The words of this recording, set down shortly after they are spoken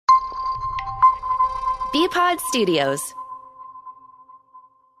B-Pod Studios.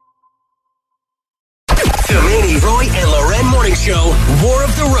 The Manny, Roy, and Loren Morning Show, War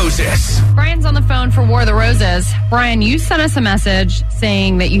of the Roses. Brian's on the phone for War of the Roses. Brian, you sent us a message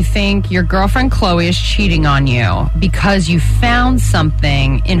saying that you think your girlfriend Chloe is cheating on you because you found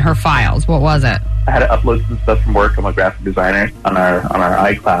something in her files. What was it? I had to upload some stuff from work. I'm a graphic designer on our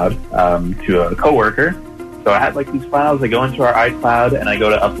iCloud to a coworker. So I had like these files. I go into our iCloud and I go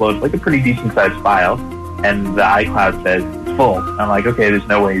to upload like a pretty decent sized file, and the iCloud says it's full. I'm like, okay, there's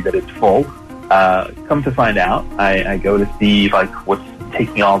no way that it's full. Come to find out, I go to see like what's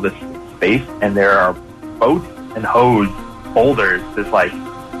taking all this space, and there are boats and hose folders. There's like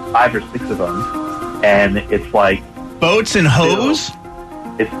 5 or 6 of them, and it's like boats and hose.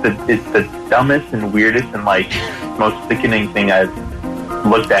 It's the dumbest and weirdest and like most sickening thing I've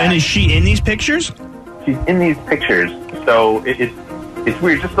looked at. And is she in these pictures? She's in these pictures, so it's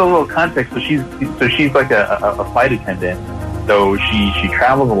weird. Just a little context. So she's like a flight attendant. So she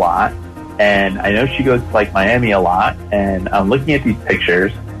travels a lot. And I know she goes to, like, Miami a lot, and I'm looking at these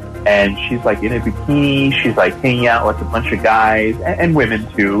pictures, and she's, like, in a bikini. She's, like, hanging out with a bunch of guys, and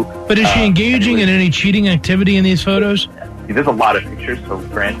women, too. But is she engaging in any cheating activity in these photos? There's a lot of pictures, so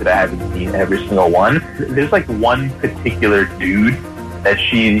granted, I haven't seen every single one. There's, like, one particular dude that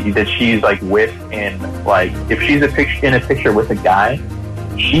she's, like, with in, like, if she's in a picture with a guy,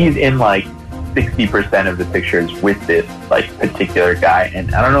 she's in, like, 60% of the pictures with this like particular guy,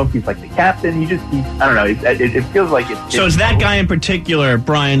 and I don't know if he's like the captain. I don't know. It feels like it's. So is that guy in particular,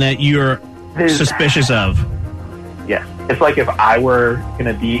 Brian, that you're suspicious of? Yes, it's like if I were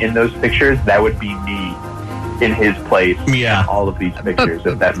going to be in those pictures, that would be me in his place. Yeah, in all of these pictures,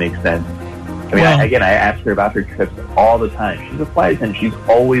 if that makes sense. I mean, I ask her about her trips all the time. She's a flight attendant. She's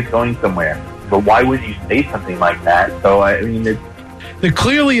always going somewhere. But why would you say something like that? So I mean, there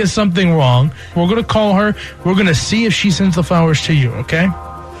clearly is something wrong. We're going to call her. We're going to see if she sends the flowers to you, okay?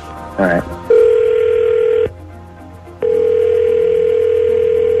 All right.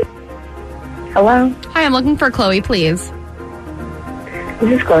 Hello? Hi, I'm looking for Chloe, please.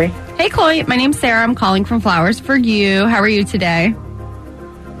 This is Chloe. Hey, Chloe. My name's Sarah. I'm calling from Flowers for You. How are you today?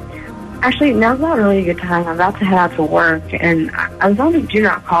 Actually, now's not really a good time. I'm about to head out to work, and I was on the do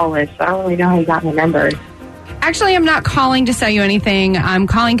not call list, so I don't really know how you got my number. Actually, I'm not calling to sell you anything. I'm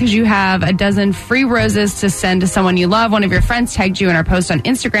calling because you have a dozen free roses to send to someone you love. One of your friends tagged you in our post on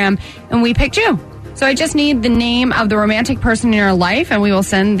Instagram, and we picked you. So I just need the name of the romantic person in your life, and we will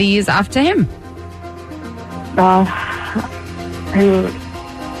send these off to him. All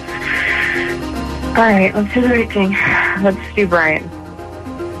right, let's do the right thing. Let's do Brian.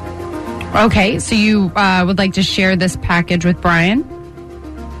 Okay, so you would like to share this package with Brian?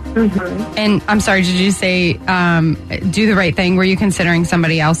 Mm-hmm. And I'm sorry, did you say do the right thing? Were you considering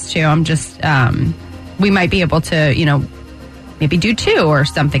somebody else too? I'm just, we might be able to, maybe do 2 or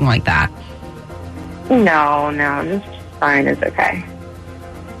something like that. No, just fine. It's okay.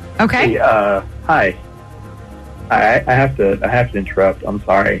 Okay. Hey, hi. I have to interrupt. I'm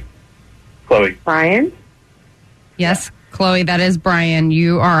sorry. Chloe. Brian? Yes, Chloe, that is Brian.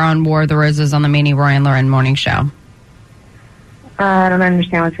 You are on War of the Roses on the Manny, Roy, and Loren Morning Show. I don't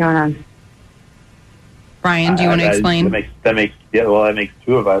understand what's going on. Brian, do you want to explain? That makes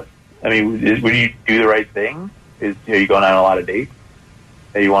 2 of us. I mean, would you do the right thing? Are you going on a lot of dates?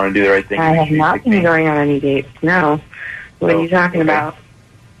 That you want to do the right thing? I have not been going on any dates. No. What are you talking about?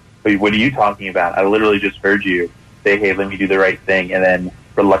 Wait, what are you talking about? I literally just heard you say, "Hey, let me do the right thing," and then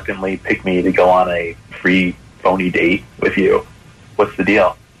reluctantly pick me to go on a free phony date with you. What's the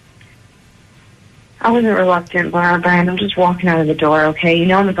deal? I wasn't reluctant, Brian. I'm just walking out of the door, okay? You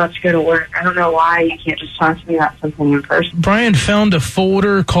know I'm about to go to work. I don't know why you can't just talk to me about something in person. Brian found a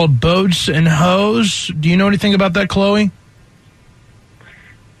folder called Boats and Hose. Do you know anything about that, Chloe?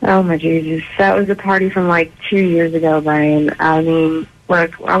 Oh, my Jesus. That was a party from like 2 years ago, Brian. I mean,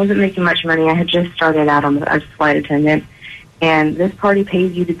 look, I wasn't making much money. I had just started out as a flight attendant. And this party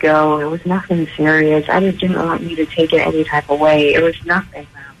pays you to go. It was nothing serious. I just didn't want you to take it any type of way. It was nothing.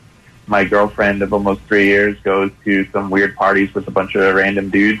 My girlfriend of almost 3 years goes to some weird parties with a bunch of random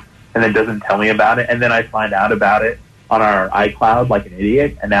dudes and then doesn't tell me about it. And then I find out about it on our iCloud like an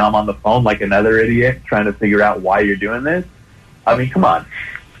idiot. And now I'm on the phone like another idiot trying to figure out why you're doing this. I mean, come on.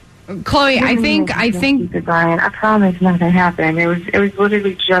 Chloe, I think Brian, I promise nothing happened. It was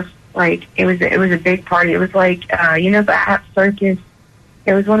literally just like it was a big party. It was like the Hat Circus.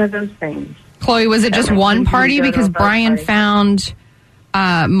 It was one of those things. Chloe, was it just one party? Because Brian found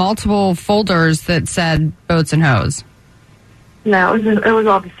multiple folders that said Boats and Hose. No, it was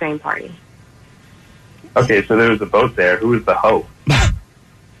all the same party. Okay, so there was a boat there. Who was the hoe?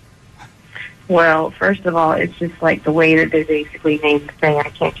 Well, first of all, it's just like the way that they basically named the thing. I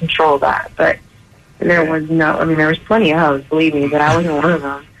can't control that. But there was there was plenty of hoes, believe me, but I wasn't one of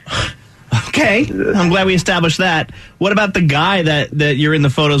them. Okay. I'm glad we established that. What about the guy that you're in the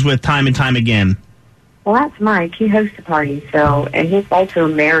photos with time and time again? Well, that's Mike. He hosts a party, and he's also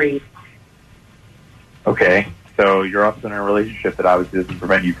married. Okay, so you're also in a relationship that obviously doesn't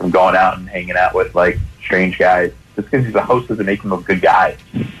prevent you from going out and hanging out with, like, strange guys. Just because he's a host doesn't make him a good guy.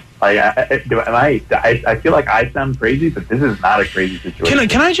 Like, I feel like I sound crazy, but this is not a crazy situation.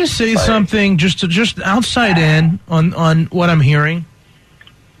 Can I just say something just outside in on what I'm hearing?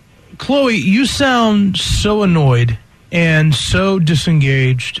 Chloe, you sound so annoyed and so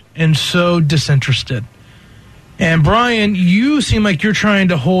disengaged and so disinterested. And Brian, you seem like you're trying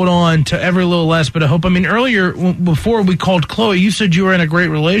to hold on to every little last bit of hope. I mean, earlier, before we called Chloe, you said you were in a great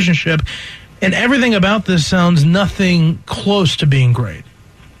relationship, and everything about this sounds nothing close to being great.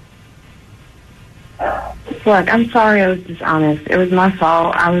 Look, I'm sorry I was dishonest. It was my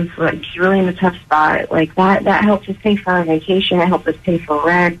fault. I was really in a tough spot. Like, that helped us pay for our vacation. It helped us pay for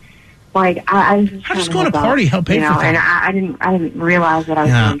rent. Like, I was just how does going to party help pay for things? And I didn't realize that I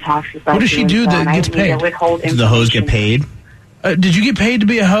was being toxic. What does she do that gets paid? Do the hoes get paid? Did you get paid to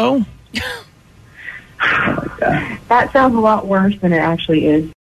be a hoe? That sounds a lot worse than it actually is.